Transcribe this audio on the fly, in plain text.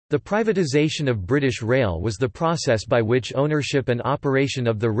The privatisation of British Rail was the process by which ownership and operation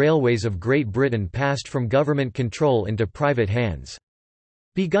of the railways of Great Britain passed from government control into private hands.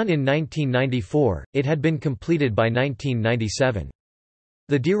 Begun in 1994, it had been completed by 1997.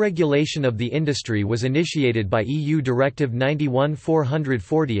 The deregulation of the industry was initiated by EU Directive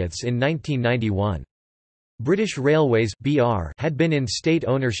 91/440 in 1991. British Railways (BR) had been in state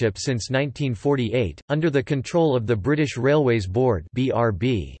ownership since 1948, under the control of the British Railways Board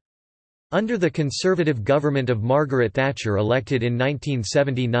 (BRB). Under the Conservative government of Margaret Thatcher elected in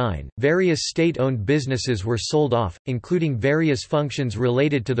 1979, various state-owned businesses were sold off, including various functions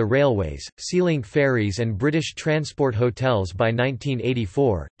related to the railways, Sealink Ferries and British Transport Hotels by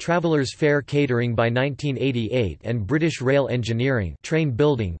 1984, Travellers' Fair Catering by 1988 and British Rail Engineering train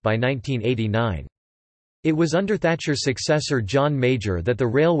building by 1989. It was under Thatcher's successor John Major that the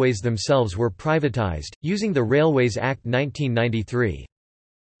railways themselves were privatised, using the Railways Act 1993.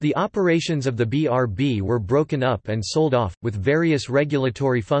 The operations of the BRB were broken up and sold off, with various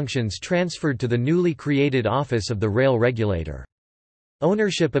regulatory functions transferred to the newly created Office of the Rail Regulator.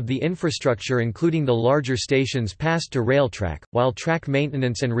 Ownership of the infrastructure including the larger stations passed to Railtrack, while track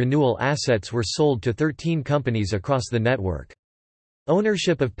maintenance and renewal assets were sold to 13 companies across the network.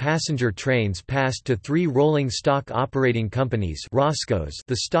 Ownership of passenger trains passed to 3 rolling stock operating companies (ROSCOs),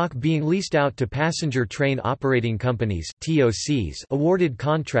 the stock being leased out to passenger train operating companies (TOCs), awarded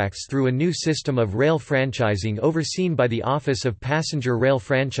contracts through a new system of rail franchising overseen by the Office of Passenger Rail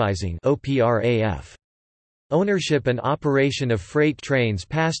Franchising (OPRAF). Ownership and operation of freight trains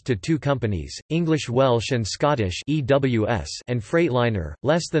passed to 2 companies, English Welsh and Scottish (EWS) and Freightliner,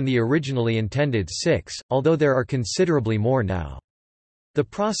 less than the originally intended 6, although there are considerably more now. The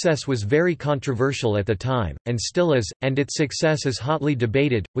process was very controversial at the time, and still is, and its success is hotly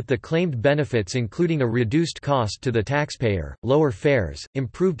debated, with the claimed benefits including a reduced cost to the taxpayer, lower fares,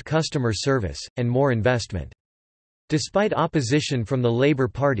 improved customer service, and more investment. Despite opposition from the Labour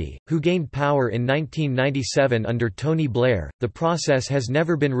Party, who gained power in 1997 under Tony Blair, the process has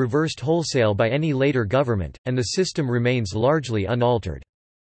never been reversed wholesale by any later government, and the system remains largely unaltered.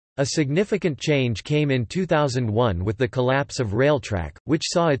 A significant change came in 2001 with the collapse of Railtrack, which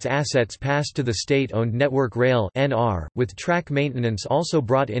saw its assets passed to the state-owned Network Rail (NR), with track maintenance also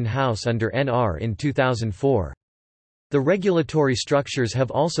brought in-house under NR in 2004. The regulatory structures have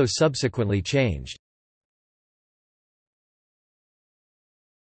also subsequently changed.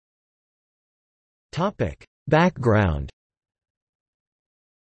 Background.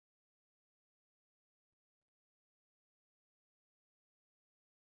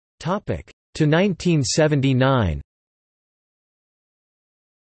 To 1979.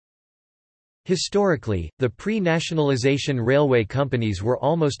 Historically, the pre-nationalization railway companies were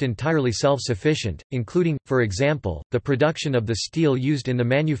almost entirely self-sufficient, including, for example, the production of the steel used in the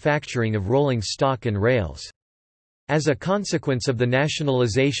manufacturing of rolling stock and rails. As a consequence of the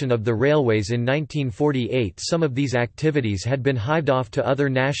nationalization of the railways in 1948, some of these activities had been hived off to other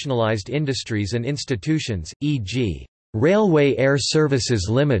nationalized industries and institutions, e.g. Railway Air Services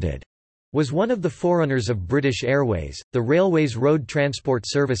Limited was one of the forerunners of British Airways. The railway's road transport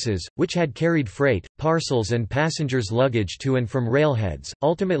services, which had carried freight, parcels and passengers' luggage to and from railheads,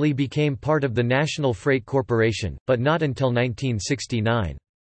 ultimately became part of the National Freight Corporation, but not until 1969.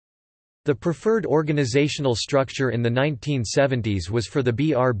 The preferred organizational structure in the 1970s was for the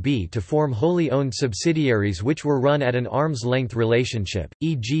BRB to form wholly owned subsidiaries which were run at an arm's-length relationship,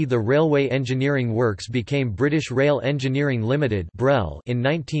 e.g. the Railway Engineering Works became British Rail Engineering Limited in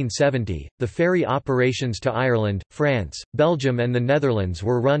 1970, the ferry operations to Ireland, France, Belgium and the Netherlands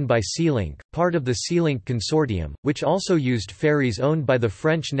were run by Sealink, part of the Sealink Consortium, which also used ferries owned by the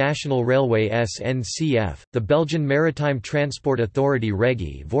French National Railway SNCF, the Belgian Maritime Transport Authority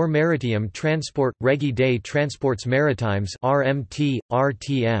Régie voor Maritiem Transport, Régie des Transports Maritimes (RMT,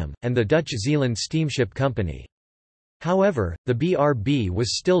 RTM), and the Dutch Zeeland Steamship Company. However, the BRB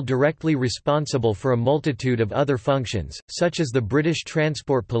was still directly responsible for a multitude of other functions, such as the British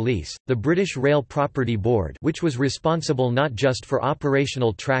Transport Police, the British Rail Property Board, which was responsible not just for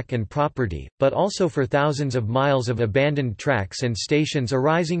operational track and property, but also for thousands of miles of abandoned tracks and stations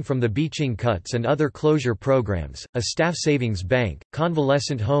arising from the beaching cuts and other closure programs, a staff savings bank,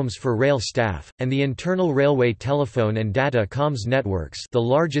 convalescent homes for rail staff, and the internal railway telephone and data comms networks, the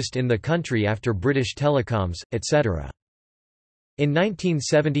largest in the country after British Telecoms, etc. In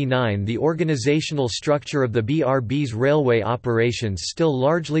 1979, the organizational structure of the BRB's railway operations still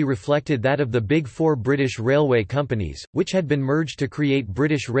largely reflected that of the Big Four British railway companies, which had been merged to create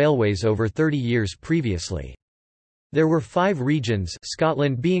British Railways over 30 years previously. There were 5 regions,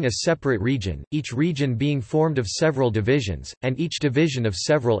 Scotland being a separate region, each region being formed of several divisions, and each division of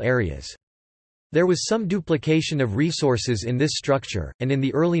several areas. There was some duplication of resources in this structure, and in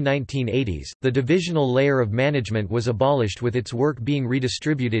the early 1980s, the divisional layer of management was abolished with its work being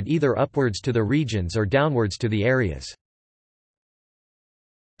redistributed either upwards to the regions or downwards to the areas.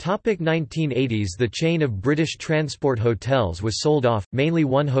 1980s. The chain of British Transport hotels was sold off, mainly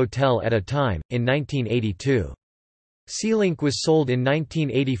one hotel at a time, in 1982. Sealink was sold in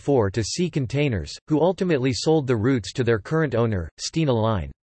 1984 to Sea Containers, who ultimately sold the routes to their current owner, Stena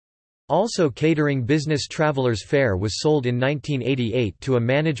Line. Also catering business Travelers Fare was sold in 1988 to a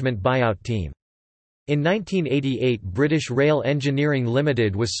management buyout team. In 1988 British Rail Engineering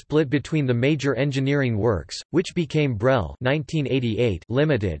Limited was split between the Major Engineering Works, which became BREL 1988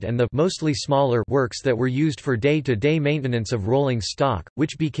 Limited, and the mostly smaller works that were used for day-to-day maintenance of rolling stock,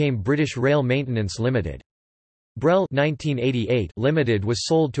 which became British Rail Maintenance Limited. BREL 1988 Limited was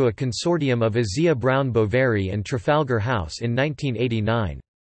sold to a consortium of Azia Brown Boveri and Trafalgar House in 1989.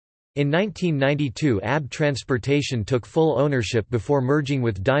 In 1992 AB Transportation took full ownership before merging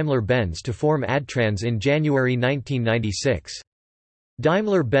with Daimler-Benz to form Adtrans in January 1996.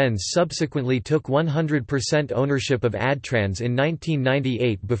 Daimler-Benz subsequently took 100% ownership of Adtrans in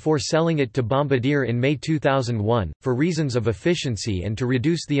 1998 before selling it to Bombardier in May 2001, for reasons of efficiency and to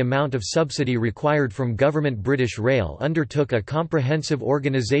reduce the amount of subsidy required from government. British Rail undertook a comprehensive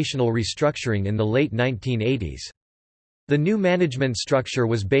organisational restructuring in the late 1980s. The new management structure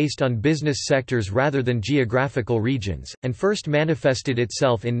was based on business sectors rather than geographical regions, and first manifested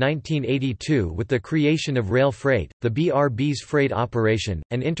itself in 1982 with the creation of Rail Freight, the BRB's freight operation,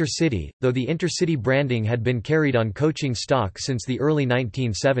 and Intercity, though the Intercity branding had been carried on coaching stock since the early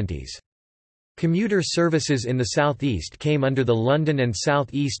 1970s. Commuter services in the southeast came under the London and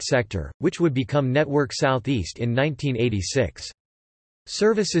South East sector, which would become Network South East in 1986.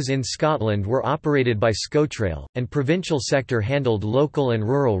 Services in Scotland were operated by Scotrail, and provincial sector handled local and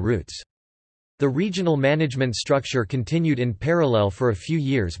rural routes. The regional management structure continued in parallel for a few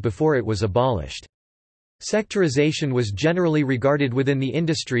years before it was abolished. Sectorisation was generally regarded within the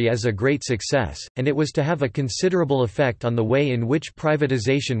industry as a great success, and it was to have a considerable effect on the way in which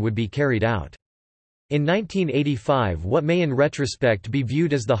privatisation would be carried out. In 1985, what may in retrospect be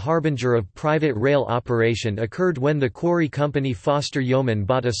viewed as the harbinger of private rail operation occurred when the quarry company Foster Yeoman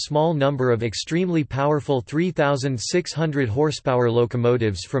bought a small number of extremely powerful 3,600 horsepower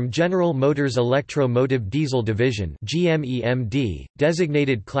locomotives from General Motors Electro-Motive Diesel Division (GMEMD),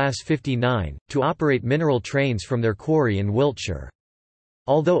 designated Class 59, to operate mineral trains from their quarry in Wiltshire.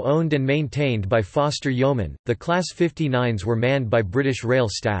 Although owned and maintained by Foster Yeoman, the Class 59s were manned by British Rail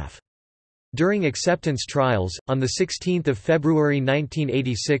staff. During acceptance trials, on 16 February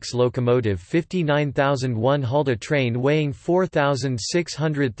 1986 locomotive 59001 hauled a train weighing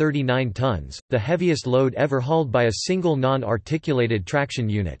 4,639 tons, the heaviest load ever hauled by a single non-articulated traction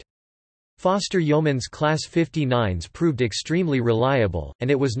unit. Foster Yeoman's Class 59s proved extremely reliable,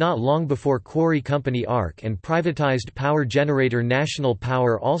 and it was not long before quarry company ARC and privatised power generator National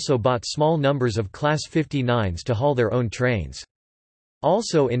Power also bought small numbers of Class 59s to haul their own trains.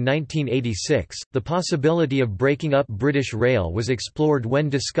 Also in 1986, the possibility of breaking up British Rail was explored when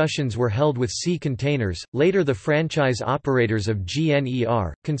discussions were held with Sea Containers, later the franchise operators of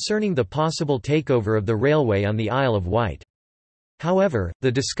GNER, concerning the possible takeover of the railway on the Isle of Wight. However,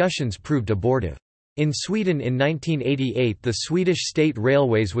 the discussions proved abortive. In Sweden in 1988 the Swedish State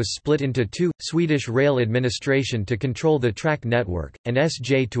Railways was split into two, Swedish Rail Administration to control the track network, and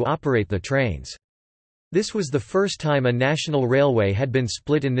SJ to operate the trains. This was the first time a national railway had been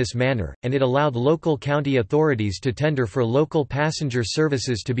split in this manner, and it allowed local county authorities to tender for local passenger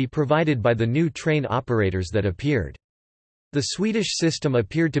services to be provided by the new train operators that appeared. The Swedish system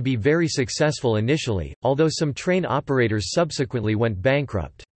appeared to be very successful initially, although some train operators subsequently went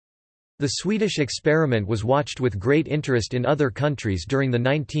bankrupt. The Swedish experiment was watched with great interest in other countries during the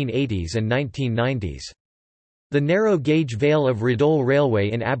 1980s and 1990s. The narrow-gauge Vale of Rheidol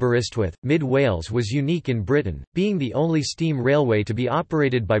Railway in Aberystwyth, Mid Wales was unique in Britain, being the only steam railway to be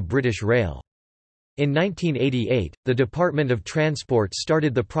operated by British Rail. In 1988, the Department of Transport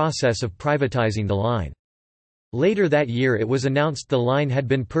started the process of privatising the line. Later that year it was announced the line had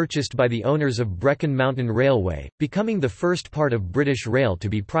been purchased by the owners of Brecon Mountain Railway, becoming the first part of British Rail to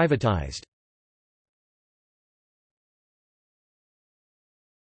be privatised.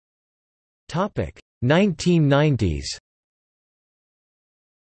 Topic: 1990s.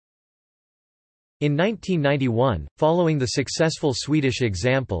 In 1991, following the successful Swedish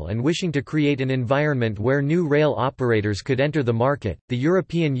example and wishing to create an environment where new rail operators could enter the market, the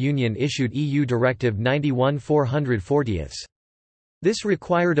European Union issued EU Directive 91/440. This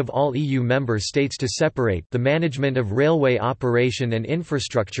required of all EU member states to separate the management of railway operation and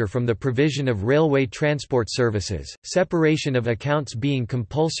infrastructure from the provision of railway transport services, separation of accounts being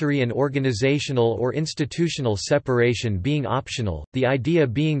compulsory and organizational or institutional separation being optional, the idea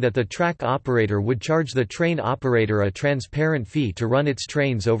being that the track operator would charge the train operator a transparent fee to run its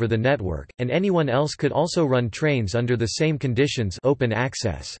trains over the network, and anyone else could also run trains under the same conditions, open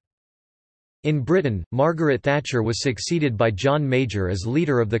access. In Britain, Margaret Thatcher was succeeded by John Major as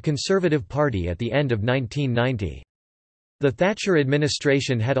leader of the Conservative Party at the end of 1990. The Thatcher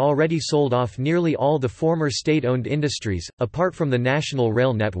administration had already sold off nearly all the former state-owned industries, apart from the National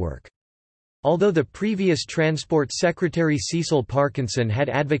Rail Network. Although the previous Transport Secretary Cecil Parkinson had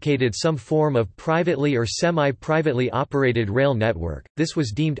advocated some form of privately or semi-privately operated rail network, this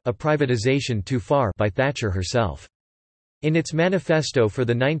was deemed a privatisation too far by Thatcher herself. In its manifesto for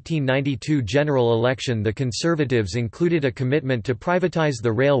the 1992 general election, the Conservatives included a commitment to privatise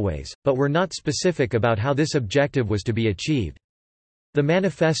the railways, but were not specific about how this objective was to be achieved. The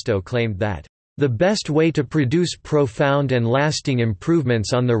manifesto claimed that, "The best way to produce profound and lasting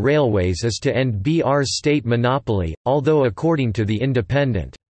improvements on the railways is to end BR's state monopoly, although according to The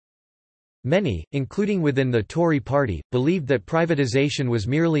Independent." Many, including within the Tory party, believed that privatisation was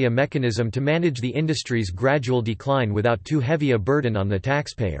merely a mechanism to manage the industry's gradual decline without too heavy a burden on the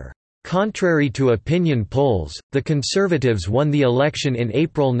taxpayer. Contrary to opinion polls, the Conservatives won the election in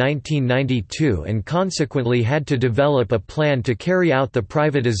April 1992 and consequently had to develop a plan to carry out the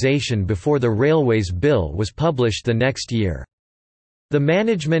privatisation before the Railways Bill was published the next year. The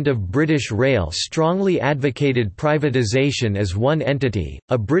management of British Rail strongly advocated privatisation as one entity,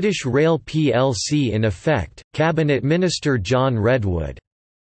 a British Rail plc in effect. Cabinet Minister John Redwood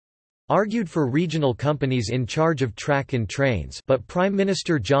argued for regional companies in charge of track and trains, but Prime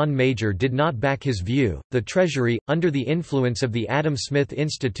Minister John Major did not back his view. The Treasury, under the influence of the Adam Smith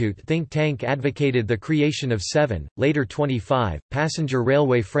Institute think tank, advocated the creation of 7, later 25, passenger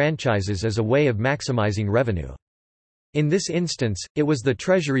railway franchises as a way of maximising revenue. In this instance, it was the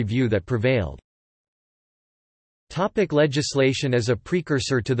Treasury view that prevailed. Topic: legislation. As a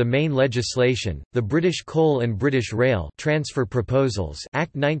precursor to the main legislation, the British Coal and British Rail Transfer Proposals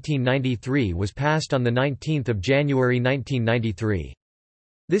Act 1993 was passed on 19 January 1993.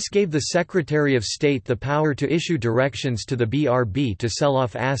 This gave the Secretary of State the power to issue directions to the BRB to sell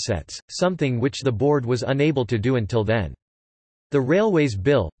off assets, something which the board was unable to do until then. The Railways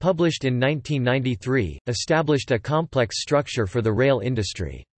Bill, published in 1993, established a complex structure for the rail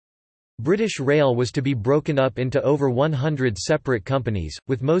industry. British Rail was to be broken up into over 100 separate companies,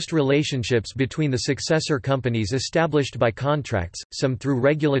 with most relationships between the successor companies established by contracts, some through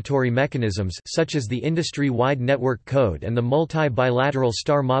regulatory mechanisms such as the Industry-Wide Network Code and the multi-bilateral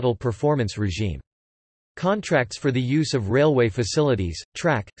Star Model Performance Regime. Contracts for the use of railway facilities,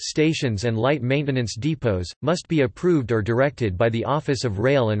 track, stations and light maintenance depots, must be approved or directed by the Office of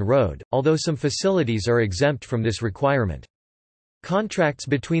Rail and Road, although some facilities are exempt from this requirement. Contracts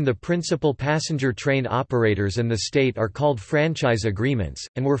between the principal passenger train operators and the state are called franchise agreements,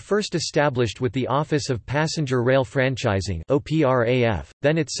 and were first established with the Office of Passenger Rail Franchising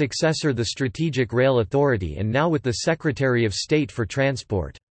then its successor the Strategic Rail Authority, and now with the Secretary of State for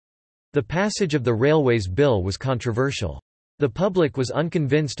Transport. The passage of the Railways Bill was controversial. The public was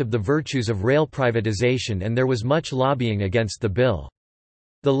unconvinced of the virtues of rail privatisation and there was much lobbying against the bill.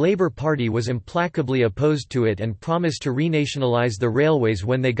 The Labour Party was implacably opposed to it and promised to renationalise the railways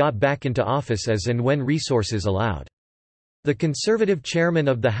when they got back into office as and when resources allowed. The Conservative chairman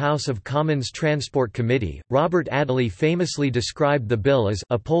of the House of Commons Transport Committee, Robert Adley, famously described the bill as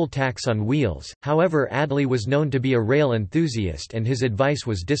a poll tax on wheels. However, Adley was known to be a rail enthusiast and his advice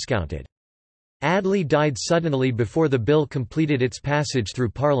was discounted. Adley died suddenly before the bill completed its passage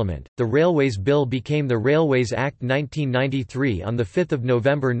through Parliament. The Railways Bill became the Railways Act 1993 on 5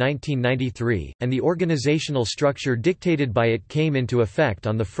 November 1993, and the organisational structure dictated by it came into effect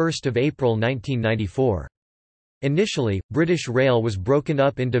on 1 April 1994. Initially, British Rail was broken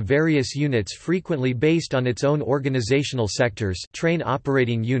up into various units frequently based on its own organisational sectors, train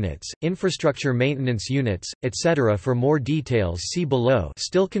operating units, infrastructure maintenance units, etc. For more details see below.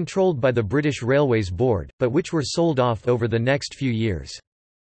 Still controlled by the British Railways Board, but which were sold off over the next few years.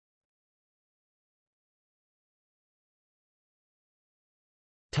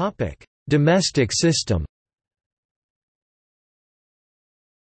 Topic: Domestic system.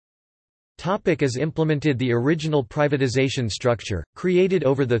 As implemented. The original privatization structure, created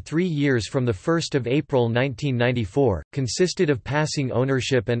over the 3 years from 1 April 1994, consisted of passing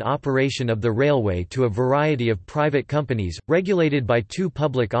ownership and operation of the railway to a variety of private companies, regulated by 2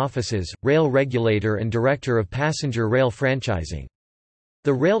 public offices, Rail Regulator and Director of Passenger Rail Franchising.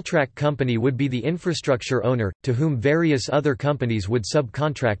 The Railtrack Company would be the infrastructure owner, to whom various other companies would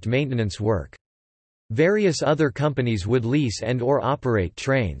subcontract maintenance work. Various other companies would lease and/or operate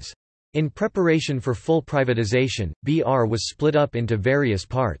trains. In preparation for full privatization, BR was split up into various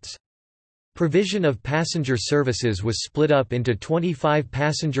parts. Provision of passenger services was split up into 25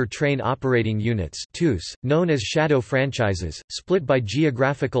 passenger train operating units (TOUs), known as shadow franchises, split by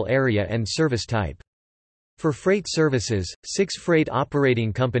geographical area and service type. For freight services, 6 freight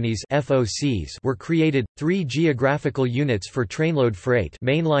operating companies (FOCs) were created, 3 geographical units for trainload freight,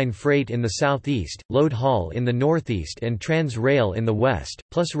 mainline freight in the southeast, load haul in the northeast and Trans-Rail in the west,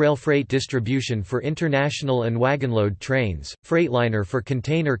 plus rail freight distribution for international and wagonload trains, Freightliner for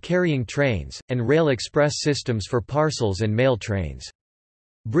container carrying trains, and Rail Express systems for parcels and mail trains.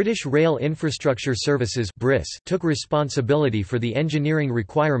 British Rail Infrastructure Services (BRIS) took responsibility for the engineering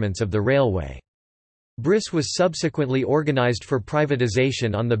requirements of the railway. BRIS was subsequently organised for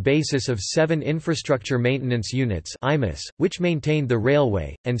privatisation on the basis of 7 infrastructure maintenance units (IMUS), which maintained the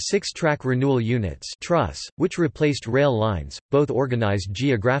railway, and 6 track renewal units (TRUS), which replaced rail lines, both organised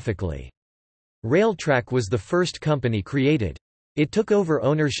geographically. Railtrack was the first company created. It took over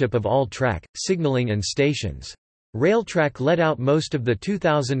ownership of all track, signalling and stations. Railtrack let out most of the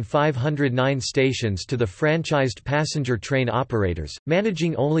 2,509 stations to the franchised passenger train operators,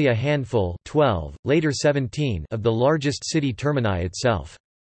 managing only a handful 12, later 17 of the largest city termini itself.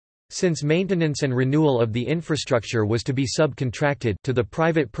 Since maintenance and renewal of the infrastructure was to be subcontracted to the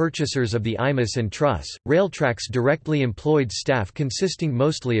private purchasers of the IMUS and TRUS, Railtrack's directly employed staff consisting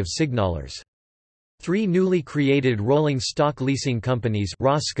mostly of signallers. 3 newly created rolling stock leasing companies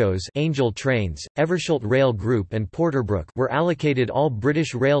Roscoe's, Angel Trains, Eversholt Rail Group and Porterbrook were allocated all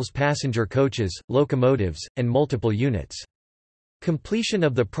British Rail's passenger coaches, locomotives, and multiple units. Completion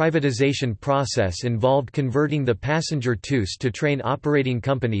of the privatisation process involved converting the passenger TOUs to train operating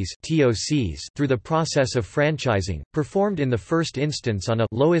companies (TOCs) through the process of franchising, performed in the first instance on a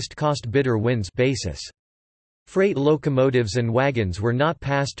lowest cost bidder wins basis. Freight locomotives and wagons were not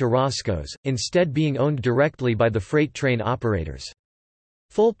passed to Roscoe's, instead being owned directly by the freight train operators.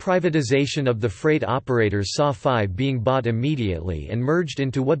 Full privatization of the freight operators saw 5 being bought immediately and merged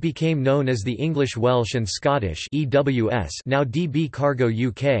into what became known as the English Welsh and Scottish (EWS), now DB Cargo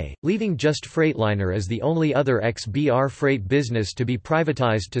UK, leaving just Freightliner as the only other ex-BR freight business to be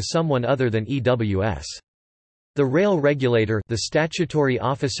privatised to someone other than EWS. The Rail Regulator, the statutory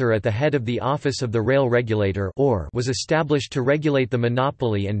officer at the head of the Office of the Rail Regulator was established to regulate the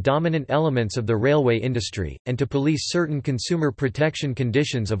monopoly and dominant elements of the railway industry, and to police certain consumer protection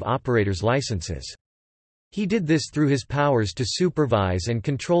conditions of operators' licenses. He did this through his powers to supervise and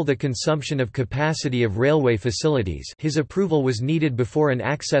control the consumption of capacity of railway facilities. His approval was needed before an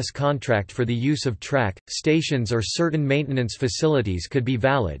access contract for the use of track, stations or certain maintenance facilities could be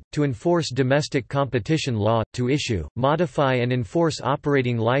valid, to enforce domestic competition law, to issue, modify and enforce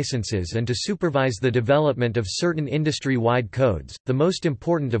operating licenses and to supervise the development of certain industry-wide codes, the most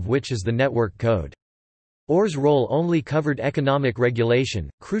important of which is the Network Code. OR's role only covered economic regulation,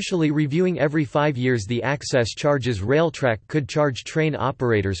 crucially reviewing every 5 years the access charges Railtrack could charge train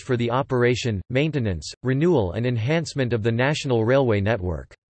operators for the operation, maintenance, renewal and enhancement of the national railway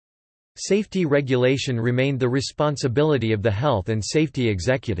network. Safety regulation remained the responsibility of the Health and Safety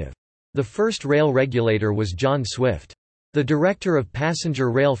Executive. The first rail regulator was John Swift. The Director of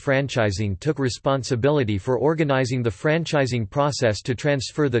Passenger Rail Franchising took responsibility for organizing the franchising process to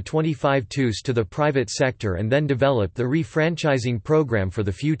transfer the 25 TOUs to the private sector and then develop the re-franchising program for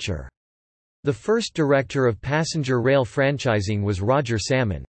the future. The first Director of Passenger Rail Franchising was Roger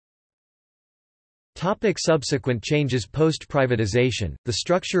Salmon. Subsequent changes post-privatization, the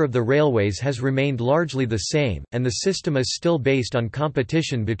structure of the railways has remained largely the same, and the system is still based on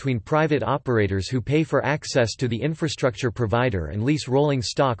competition between private operators who pay for access to the infrastructure provider and lease rolling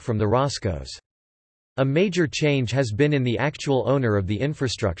stock from the Roscoes. A major change has been in the actual owner of the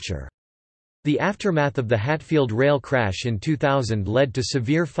infrastructure. The aftermath of the Hatfield rail crash in 2000 led to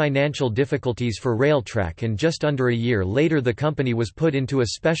severe financial difficulties for Railtrack, and just under a year later the company was put into a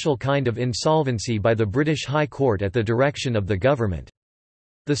special kind of insolvency by the British High Court at the direction of the government.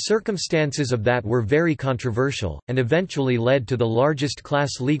 The circumstances of that were very controversial, and eventually led to the largest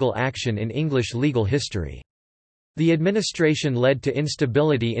class legal action in English legal history. The administration led to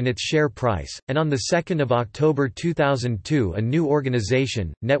instability in its share price, and on 2 October 2002 a new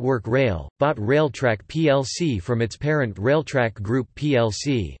organization, Network Rail, bought Railtrack plc from its parent Railtrack Group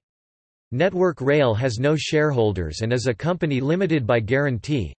plc. Network Rail has no shareholders and is a company limited by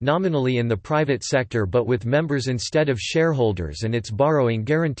guarantee, nominally in the private sector but with members instead of shareholders, and its borrowing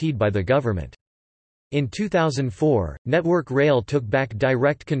guaranteed by the government. In 2004, Network Rail took back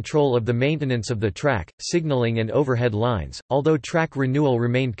direct control of the maintenance of the track, signalling and overhead lines, although track renewal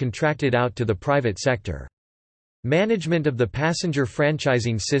remained contracted out to the private sector. Management of the passenger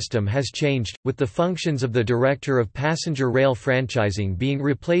franchising system has changed, with the functions of the Director of Passenger Rail Franchising being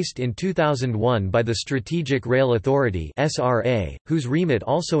replaced in 2001 by the Strategic Rail Authority (SRA), whose remit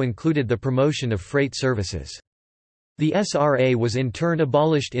also included the promotion of freight services. The SRA was in turn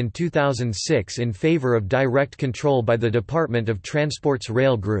abolished in 2006 in favor of direct control by the Department of Transport's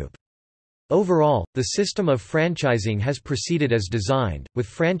Rail Group. Overall, the system of franchising has proceeded as designed, with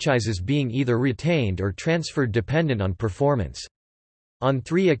franchises being either retained or transferred dependent on performance. On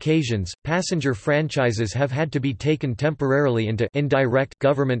 3 occasions, passenger franchises have had to be taken temporarily into indirect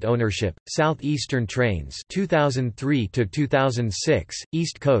government ownership: Southeastern Trains 2003 to 2006,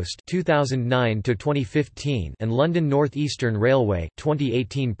 East Coast 2009 to 2015, and London North Eastern Railway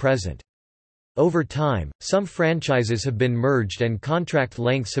 2018-present. Over time, some franchises have been merged and contract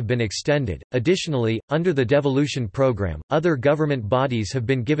lengths have been extended. Additionally, under the devolution programme, other government bodies have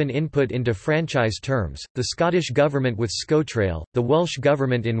been given input into franchise terms: the Scottish Government with ScoTrail, the Welsh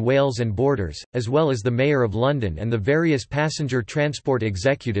Government in Wales and Borders, as well as the Mayor of London and the various passenger transport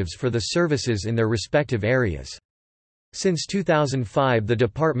executives for the services in their respective areas. Since 2005, the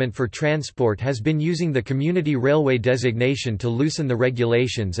Department for Transport has been using the Community Railway designation to loosen the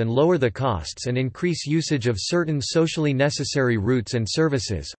regulations and lower the costs and increase usage of certain socially necessary routes and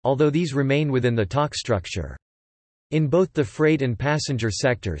services, although these remain within the TOC structure. In both the freight and passenger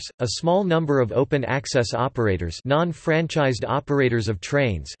sectors, a small number of open-access operators, non-franchised operators of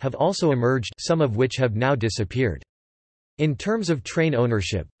trains, have also emerged, some of which have now disappeared. In terms of train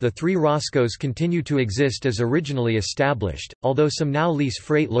ownership, the 3 ROSCOs continue to exist as originally established, although some now lease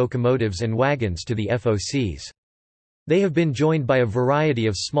freight locomotives and wagons to the FOCs. They have been joined by a variety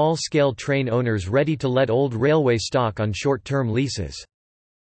of small-scale train owners ready to let old railway stock on short-term leases.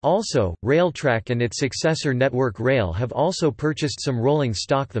 Also, Railtrack and its successor Network Rail have also purchased some rolling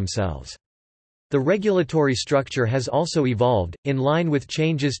stock themselves. The regulatory structure has also evolved, in line with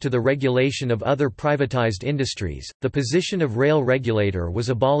changes to the regulation of other privatized industries. The position of rail regulator was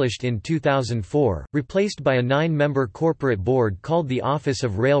abolished in 2004, replaced by a 9-member corporate board called the Office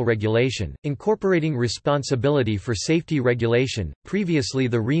of Rail Regulation, incorporating responsibility for safety regulation, previously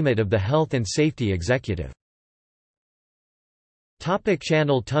the remit of the Health and Safety Executive.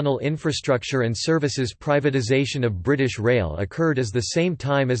 Channel Tunnel infrastructure and services. Privatisation of British Rail occurred as the same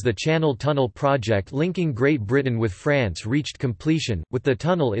time as the Channel Tunnel project linking Great Britain with France reached completion, with the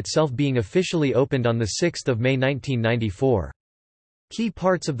tunnel itself being officially opened on 6 May 1994. Key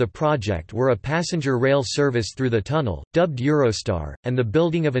parts of the project were a passenger rail service through the tunnel, dubbed Eurostar, and the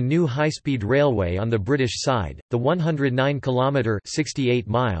building of a new high-speed railway on the British side, the 109-kilometre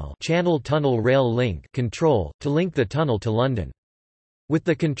 (68-mile) Channel Tunnel Rail Link Control, to link the tunnel to London. With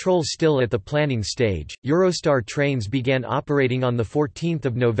the control still at the planning stage, Eurostar trains began operating on 14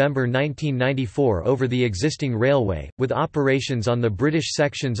 November 1994 over the existing railway, with operations on the British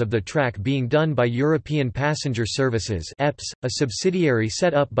sections of the track being done by European Passenger Services (EPS), a subsidiary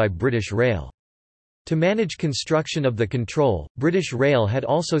set up by British Rail. To manage construction of the control, British Rail had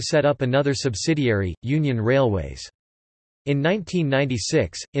also set up another subsidiary, Union Railways. In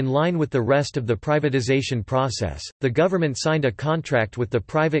 1996, in line with the rest of the privatisation process, the government signed a contract with the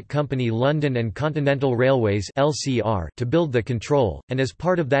private company London and Continental Railways (LCR) to build the control, and as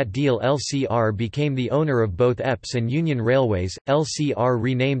part of that deal LCR became the owner of both EPS and Union Railways. LCR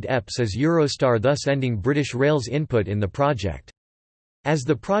renamed EPS as Eurostar, thus ending British Rail's input in the project. As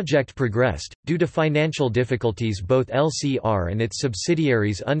the project progressed, due to financial difficulties, both LCR and its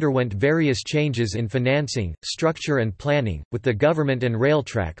subsidiaries underwent various changes in financing, structure and planning, with the government and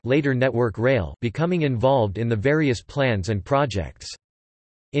Railtrack, later Network Rail, becoming involved in the various plans and projects.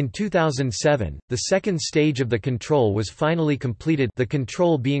 In 2007, the second stage of the control was finally completed, the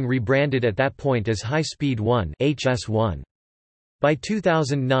control being rebranded at that point as High Speed 1 (HS1). By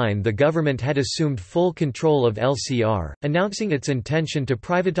 2009 the government had assumed full control of LCR, announcing its intention to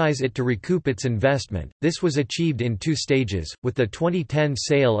privatize it to recoup its investment. This was achieved in 2 stages, with the 2010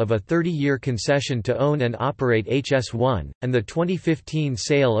 sale of a 30-year concession to own and operate HS1, and the 2015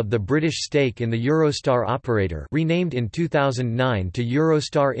 sale of the British stake in the Eurostar operator, renamed in 2009 to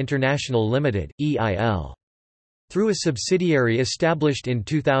Eurostar International Limited (EIL). Through a subsidiary established in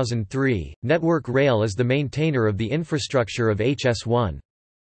 2003, Network Rail is the maintainer of the infrastructure of HS1.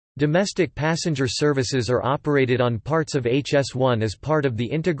 Domestic passenger services are operated on parts of HS1 as part of the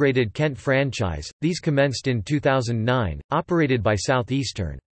Integrated Kent franchise. These commenced in 2009, operated by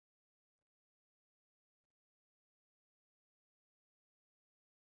Southeastern.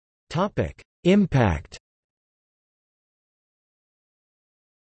 Topic: Impact.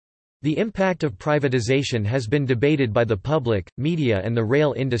 The impact of privatization has been debated by the public, media and the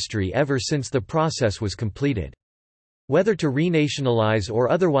rail industry ever since the process was completed. Whether to renationalize or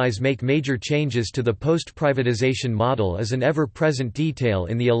otherwise make major changes to the post-privatization model is an ever-present detail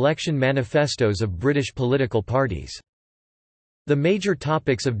in the election manifestos of British political parties. The major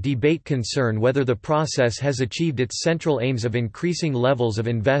topics of debate concern whether the process has achieved its central aims of increasing levels of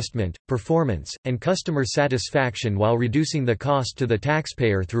investment, performance, and customer satisfaction while reducing the cost to the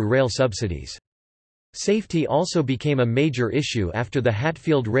taxpayer through rail subsidies. Safety also became a major issue after the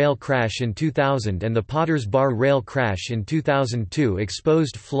Hatfield rail crash in 2000 and the Potters Bar rail crash in 2002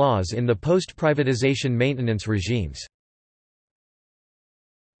 exposed flaws in the post-privatization maintenance regimes.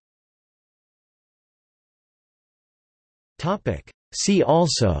 See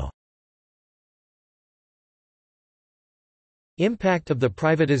also: Impact of the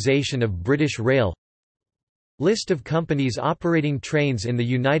privatisation of British Rail, List of companies operating trains in the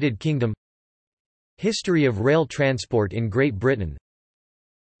United Kingdom, History of rail transport in Great Britain.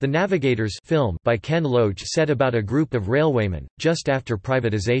 The Navigators film by Ken Loach set about a group of railwaymen, just after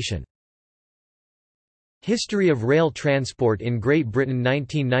privatisation. History of rail transport in Great Britain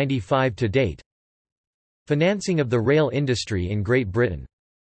 1995 to date. Financing of the rail industry in Great Britain.